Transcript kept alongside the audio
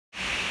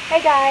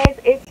Hey guys,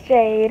 it's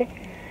Jade.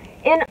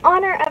 In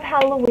honor of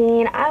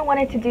Halloween, I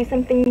wanted to do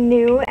something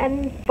new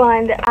and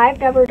fun that I've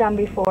never done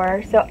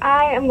before. So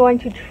I am going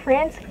to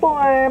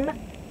transform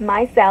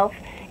myself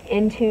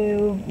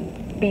into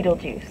Beetle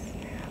Juice.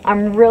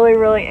 I'm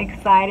really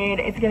excited.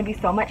 It's going to be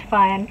so much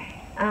fun.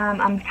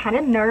 I'm kind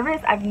of nervous.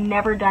 I've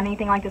never done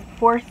anything like this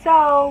before,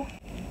 so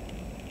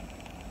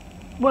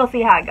we'll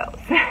see how it goes.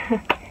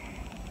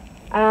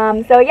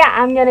 So yeah,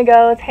 I'm going to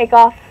go take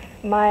off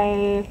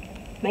my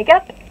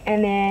makeup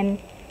and then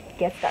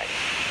get started.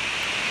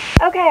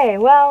 Okay,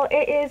 well,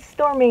 it is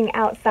storming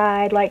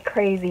outside like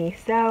crazy,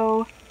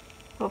 so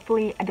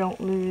hopefully I don't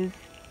lose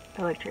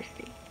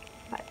electricity.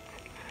 But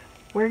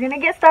we're gonna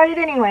get started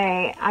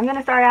anyway. I'm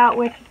gonna start out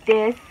with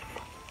this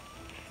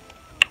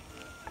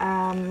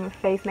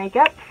face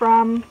makeup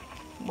from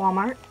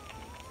Walmart,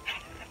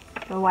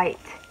 the white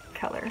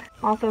color.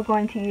 I'm also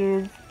going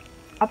to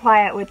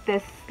apply it with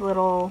this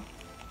little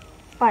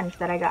sponge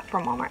that I got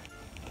from Walmart.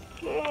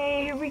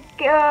 Okay, here we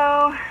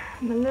go.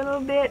 I'm a little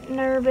bit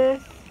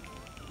nervous.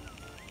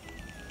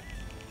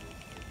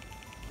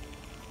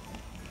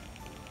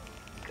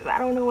 Because I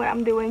don't know what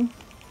I'm doing.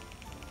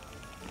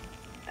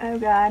 Oh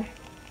god.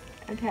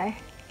 Okay.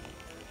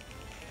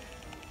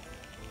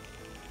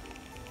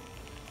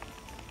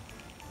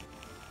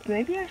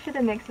 Maybe I should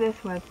have mixed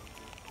this with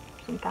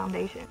some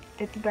foundation.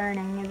 It's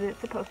burning. Is it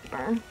supposed to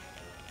burn?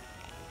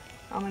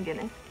 Oh my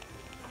goodness.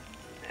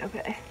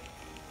 Okay.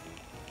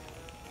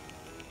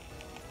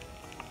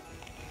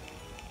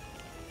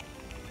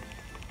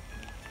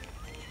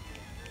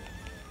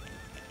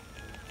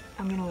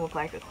 I'm gonna look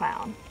like a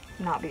clown,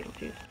 not Beetle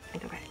Juice.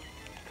 It's okay.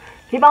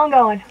 Keep on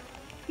going.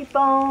 Keep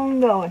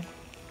on going.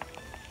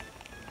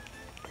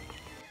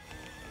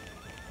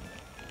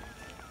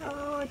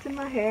 Oh, it's in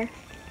my hair.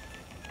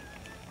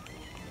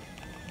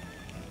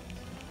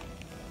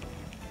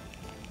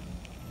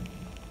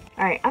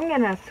 Alright, I'm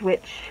gonna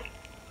switch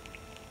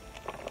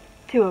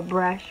to a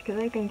brush because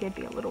I think it'd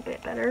be a little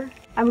bit better.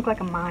 I look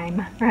like a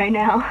mime right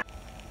now.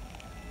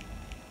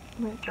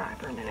 I'm gonna dry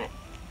for a minute.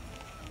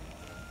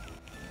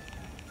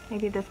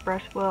 Maybe this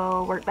brush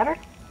will work better.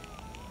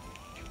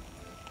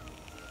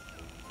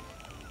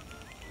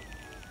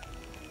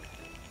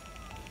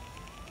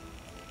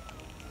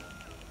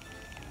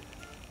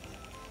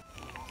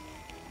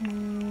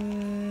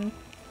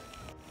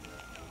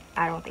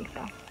 I don't think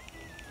so.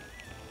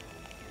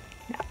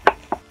 No.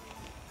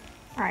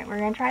 Alright, we're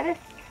gonna try this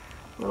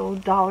little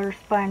dollar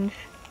sponge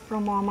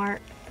from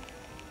Walmart.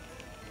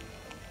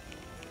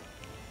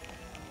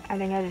 I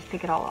think I just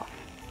took it all off.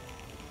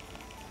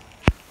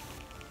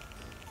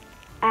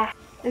 Ah,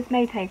 this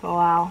may take a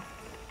while.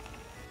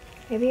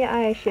 Maybe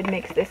I should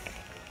mix this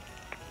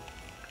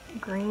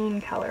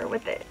green color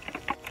with it.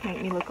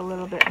 Make me look a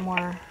little bit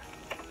more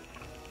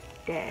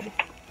dead.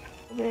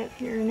 A little bit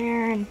here and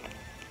there, and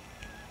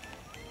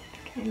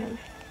kind of,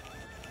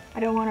 I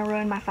don't want to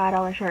ruin my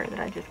 $5 shirt that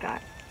I just got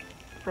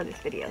for this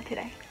video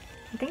today.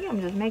 I think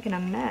I'm just making a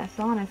mess,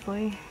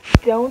 honestly.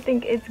 Don't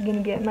think it's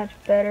gonna get much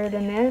better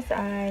than this.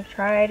 I've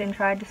tried and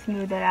tried to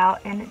smooth it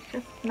out and it's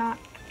just not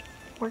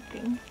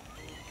working.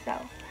 So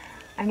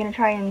I'm gonna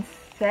try and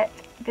set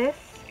this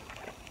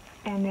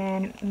and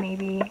then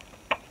maybe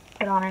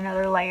put on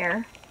another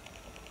layer.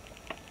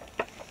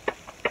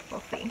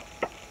 We'll see.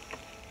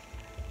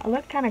 I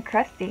look kind of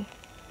crusty.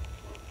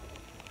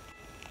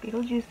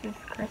 Beetle Juice is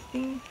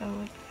crusty, so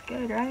it's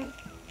good, right?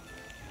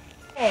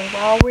 Okay,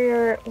 while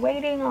we're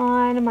waiting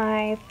on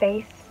my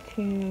face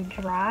to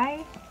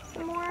dry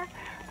some more,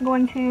 I'm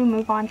going to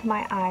move on to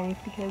my eyes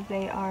because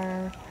they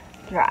are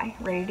dry,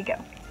 ready to go.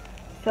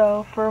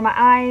 So for my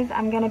eyes,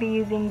 I'm going to be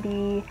using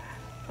the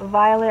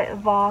Violet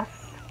Voss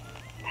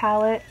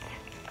palette.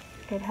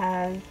 It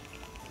has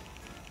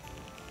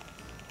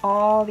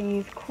all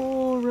these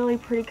cool, really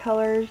pretty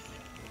colors.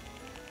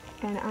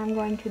 And I'm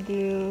going to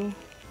do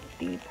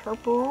the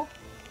purple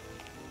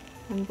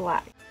and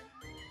black.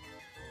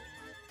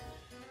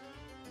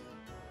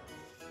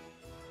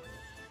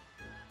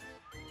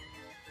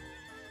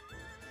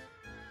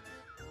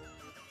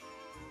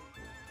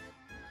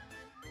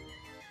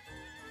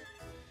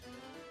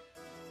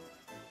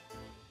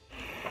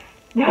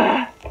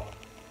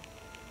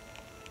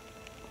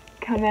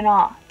 Coming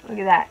off. Look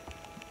at that.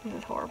 This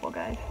is horrible,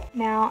 guys.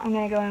 Now I'm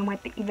going to go in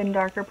with the even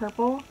darker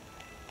purple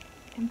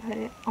and put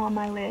it on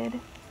my lid.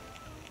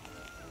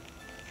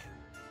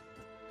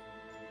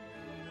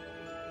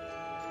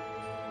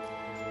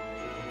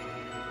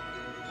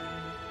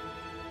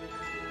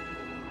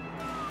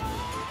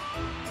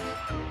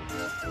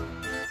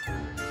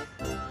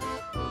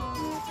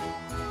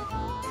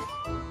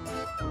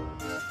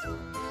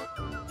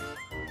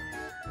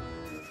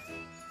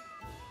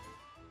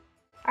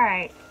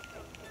 Alright,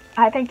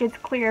 I think it's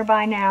clear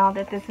by now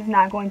that this is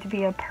not going to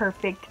be a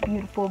perfect,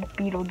 beautiful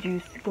Beetle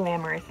Juice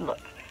glamorous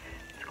look.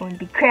 It's going to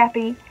be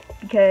crappy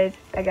because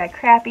I got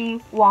crappy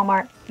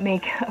Walmart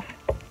makeup.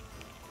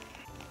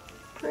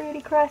 Pretty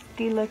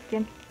crusty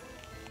looking.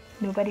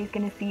 Nobody's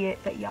gonna see it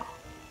but y'all.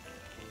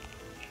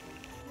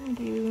 I'm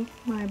gonna do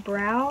my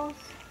brows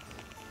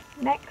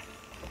next.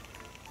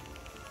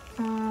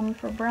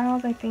 For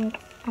brows, I think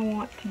I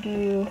want to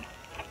do,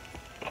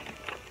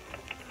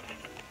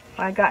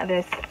 I got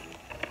this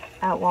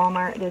at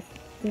Walmart, this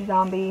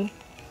zombie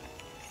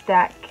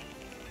stack.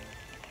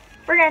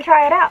 We're going to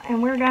try it out,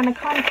 and we're going to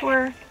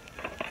contour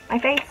my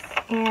face,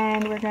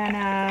 and we're going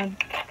to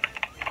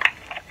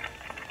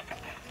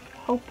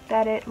hope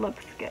that it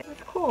looks good.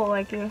 It's cool,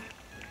 like you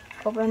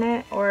open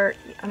it, or,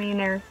 I mean,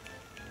 they're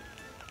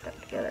stuck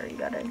together. You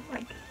gotta,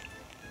 like,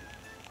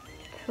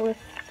 twist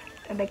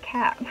the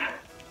cap.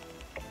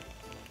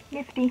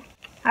 Nifty.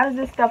 How does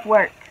this stuff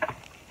work?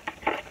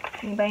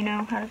 Anybody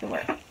know? How does it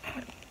work?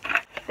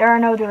 There are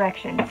no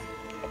directions.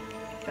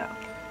 So.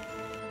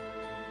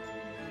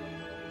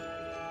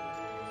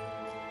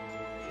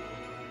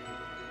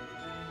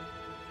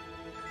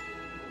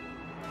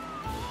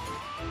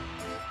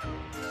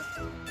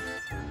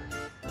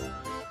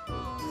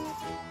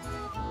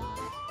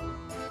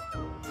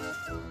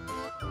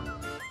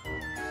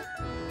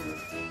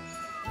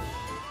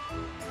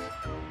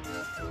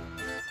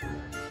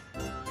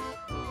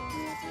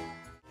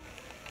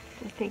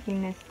 Just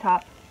taking this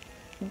top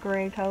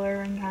gray color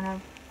and kind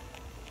of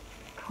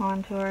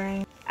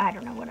contouring. I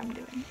don't know what I'm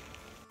doing.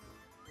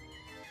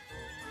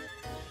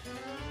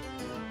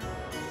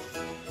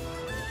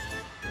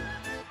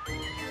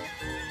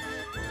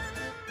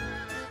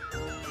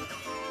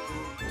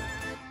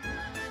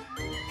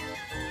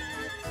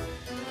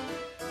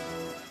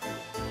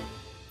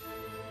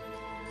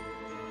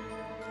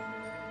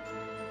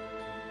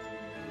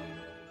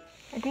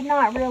 I did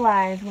not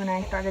realize when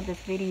I started this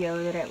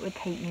video that it would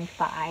take me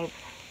 5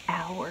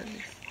 hours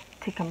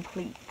to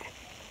complete.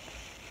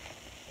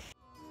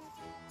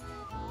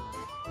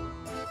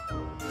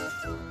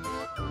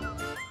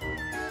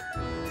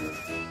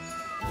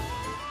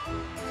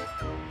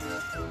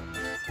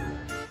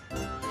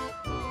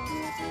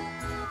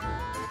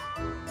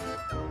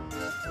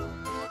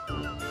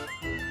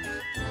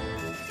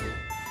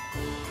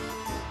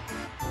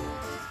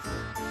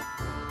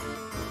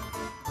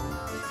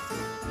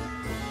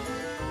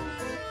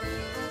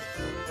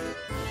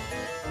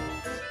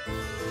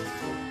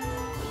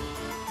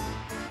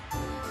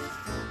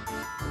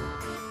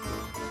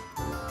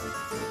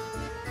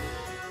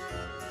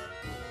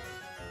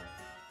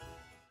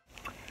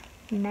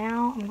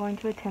 Now I'm going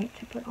to attempt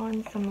to put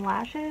on some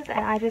lashes, and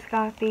I just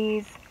got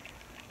these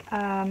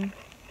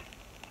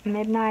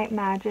Midnight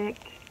Magic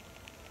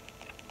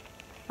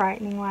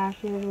Frightening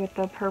Lashes with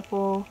the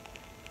purple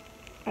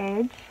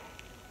edge.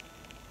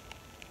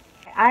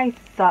 I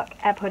suck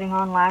at putting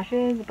on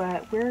lashes,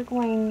 but we're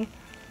going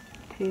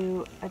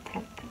to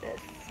attempt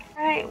this.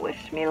 Alright,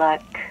 wish me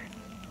luck.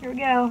 Here we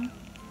go.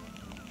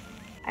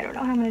 I don't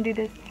know how I'm going to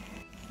do this.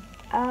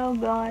 Oh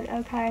god,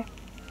 okay.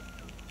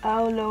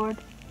 Oh lord.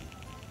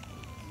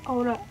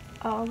 Hold up.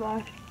 Oh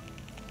gosh.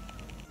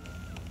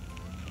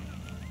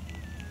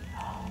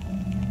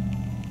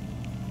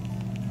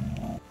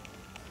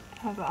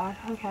 Oh god,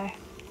 okay.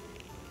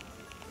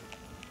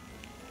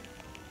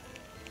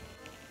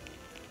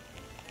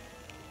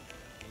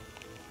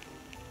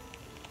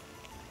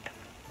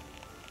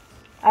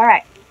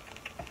 Alright.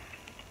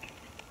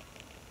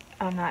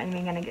 I'm not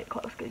even gonna get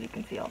close because you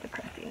can see all the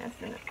crustiness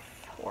and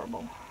it's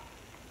horrible.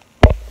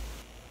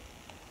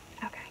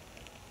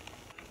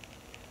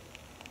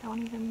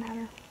 Don't even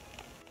matter.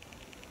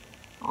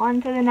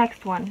 On to the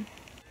next one.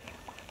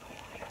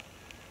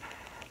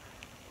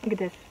 Look at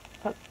this.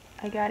 Oh,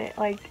 I got it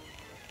like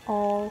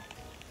all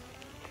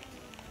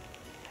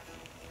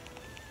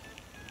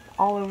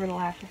over the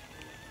lashes.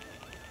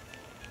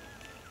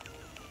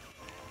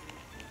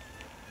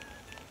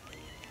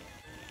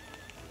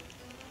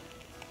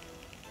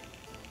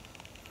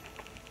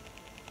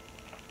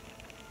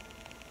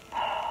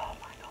 Oh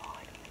my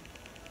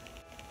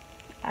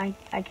god.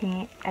 I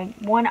can't.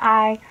 One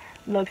eye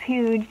looks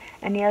huge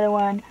and the other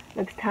one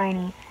looks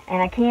tiny,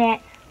 and I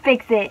can't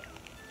fix it.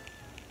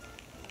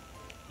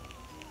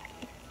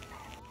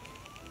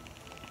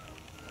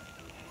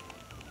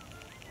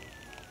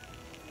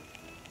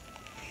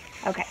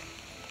 Okay.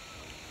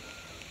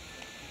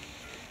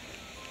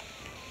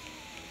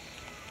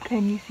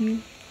 Can you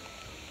see?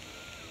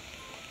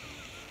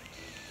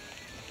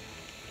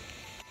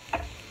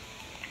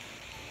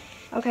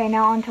 Okay,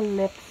 now on to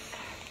lips.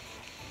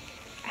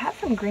 I have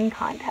some green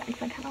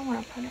contacts I kind of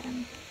want to put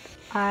in.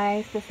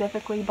 I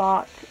specifically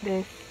bought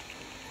this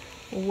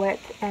Wet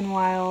n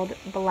Wild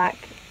black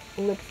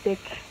lipstick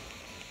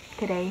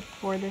today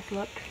for this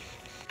look.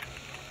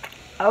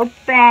 Open!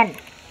 Dang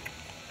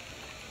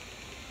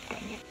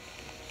it.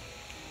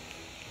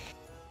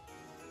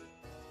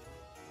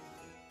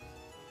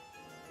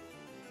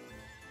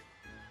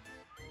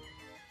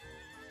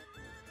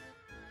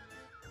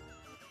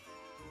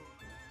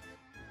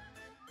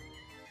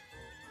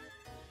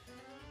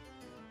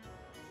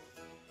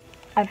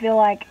 I feel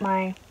like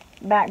my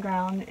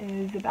background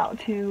is about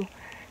to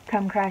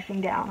come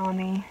crashing down on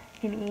me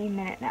any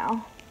minute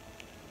now.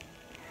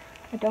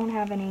 I don't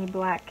have any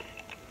black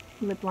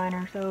lip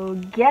liner, so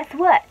guess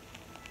what?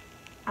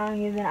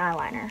 I'm using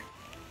eyeliner.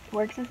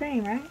 Works the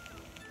same, right?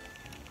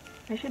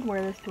 I should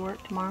wear this to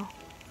work tomorrow.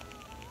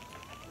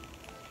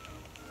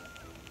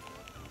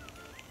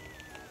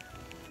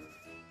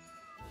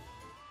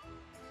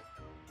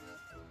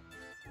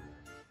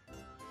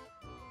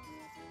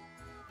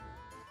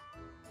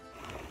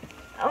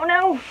 Oh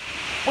no,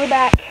 we're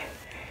back.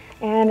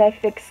 And I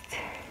fixed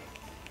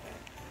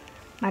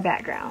my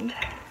background.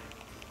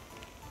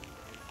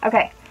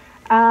 Okay,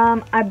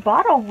 I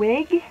bought a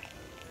wig,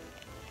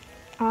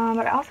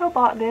 but I also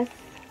bought this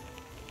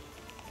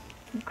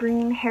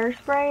green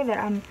hairspray that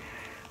I'm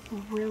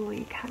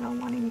really kind of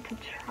wanting to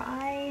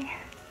try.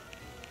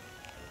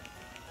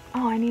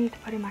 Oh, I needed to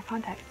put in my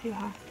contacts too,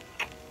 huh?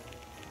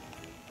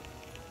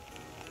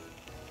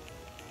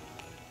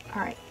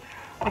 Alright,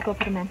 I'll go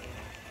put them in.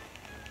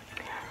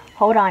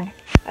 Hold on.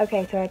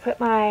 Okay, so I put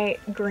my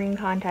green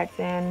contacts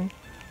in.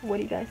 What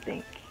do you guys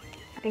think?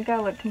 I think I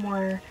looked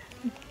more,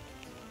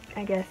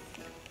 I guess,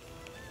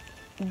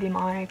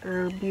 demonic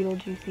or Beetle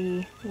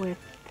Juicy with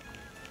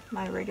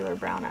my regular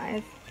brown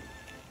eyes.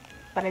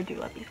 But I do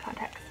love these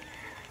contacts.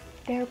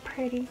 They're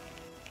pretty.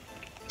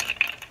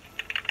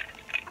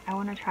 I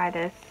want to try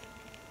this.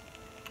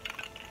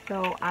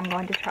 So I'm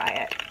going to try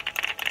it.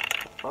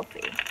 We'll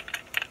see.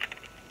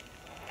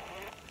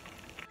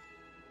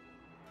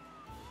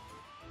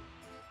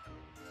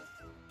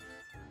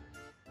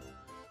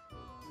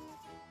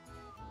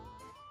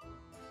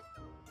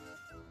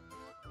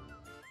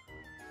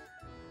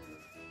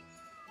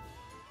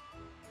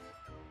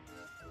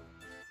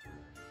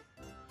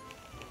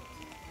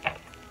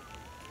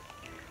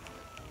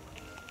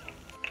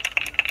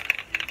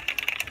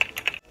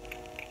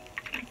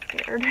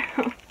 Scared.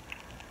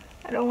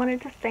 I don't want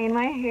it to stain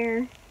my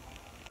hair.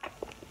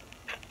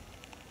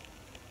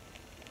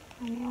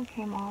 My nail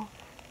came off.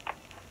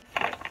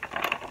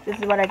 This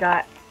is what I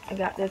got. I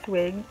got this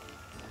wig,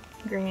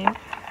 green.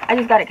 I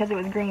just got it because it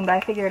was green, but I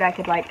figured I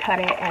could like cut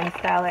it and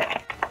style it.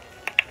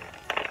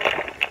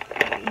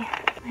 Maybe.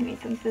 I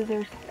need some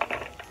scissors.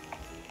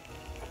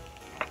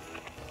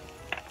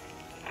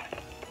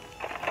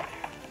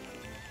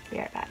 Be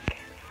right back.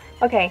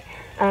 Okay,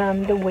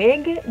 the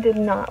wig did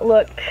not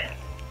look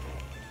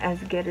as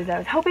good as I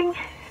was hoping,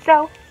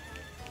 so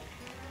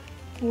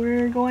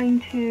we're going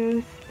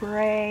to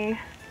spray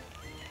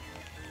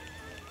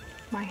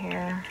my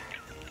hair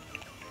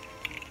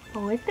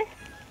with this.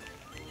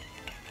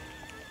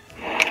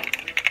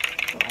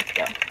 So let's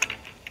go.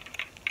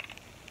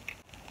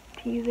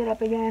 Tease it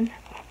up again.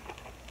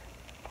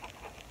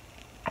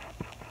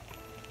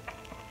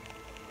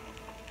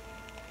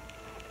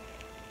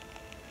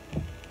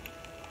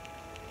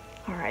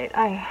 Alright,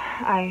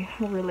 I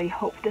really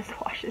hope this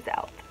washes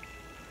out.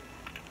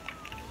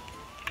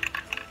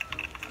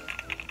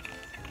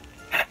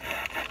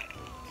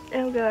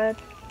 Oh god.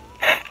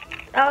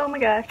 Oh my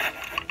god.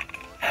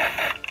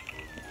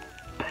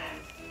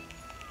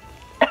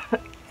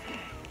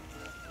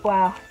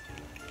 Wow.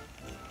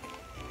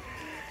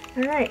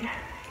 Alright,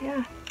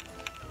 yeah.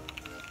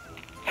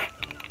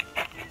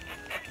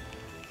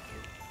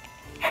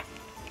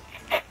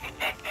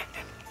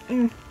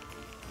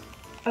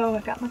 Oh, I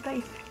got my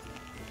face.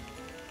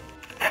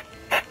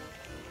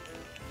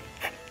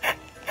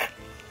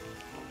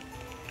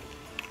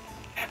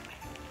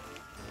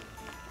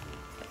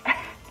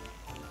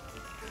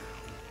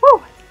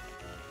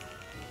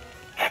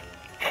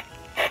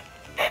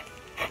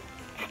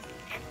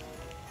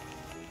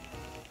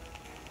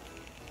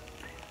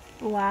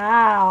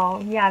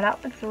 Wow, yeah,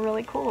 that looks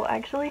really cool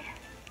actually.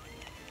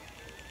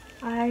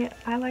 I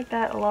like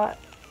that a lot.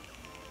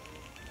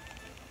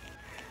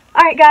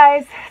 Alright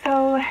guys,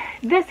 so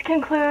this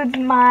concludes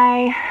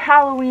my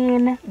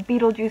Halloween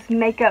Beetle Juice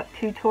makeup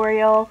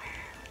tutorial.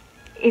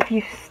 If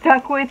you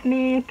stuck with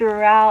me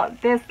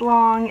throughout this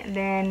long,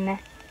 then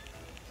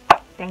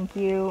thank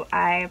you.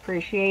 I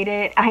appreciate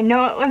it. I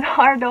know it was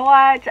hard to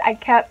watch.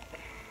 It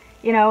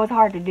was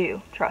hard to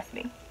do. Trust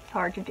me, it's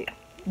hard to do.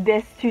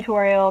 This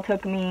tutorial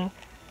took me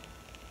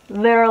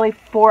literally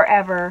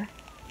forever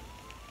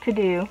to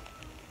do,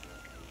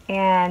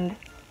 and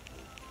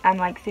I'm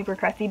like super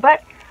crusty,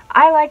 but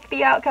I like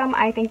the outcome.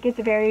 I think it's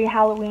very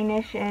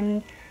Halloweenish,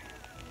 and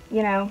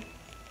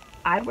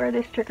I'd wear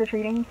this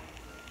trick-or-treating.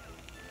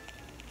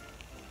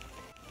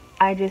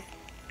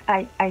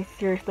 I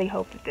seriously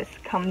hope that this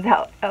comes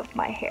out of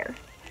my hair,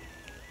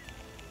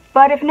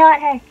 but if not,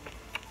 hey,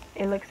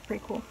 it looks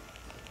pretty cool.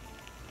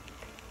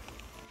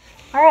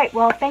 Alright,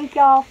 well, thank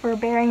y'all for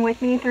bearing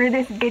with me through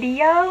this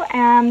video,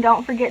 and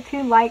don't forget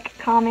to like,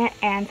 comment,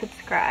 and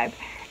subscribe.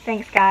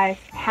 Thanks, guys.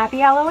 Happy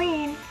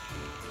Halloween!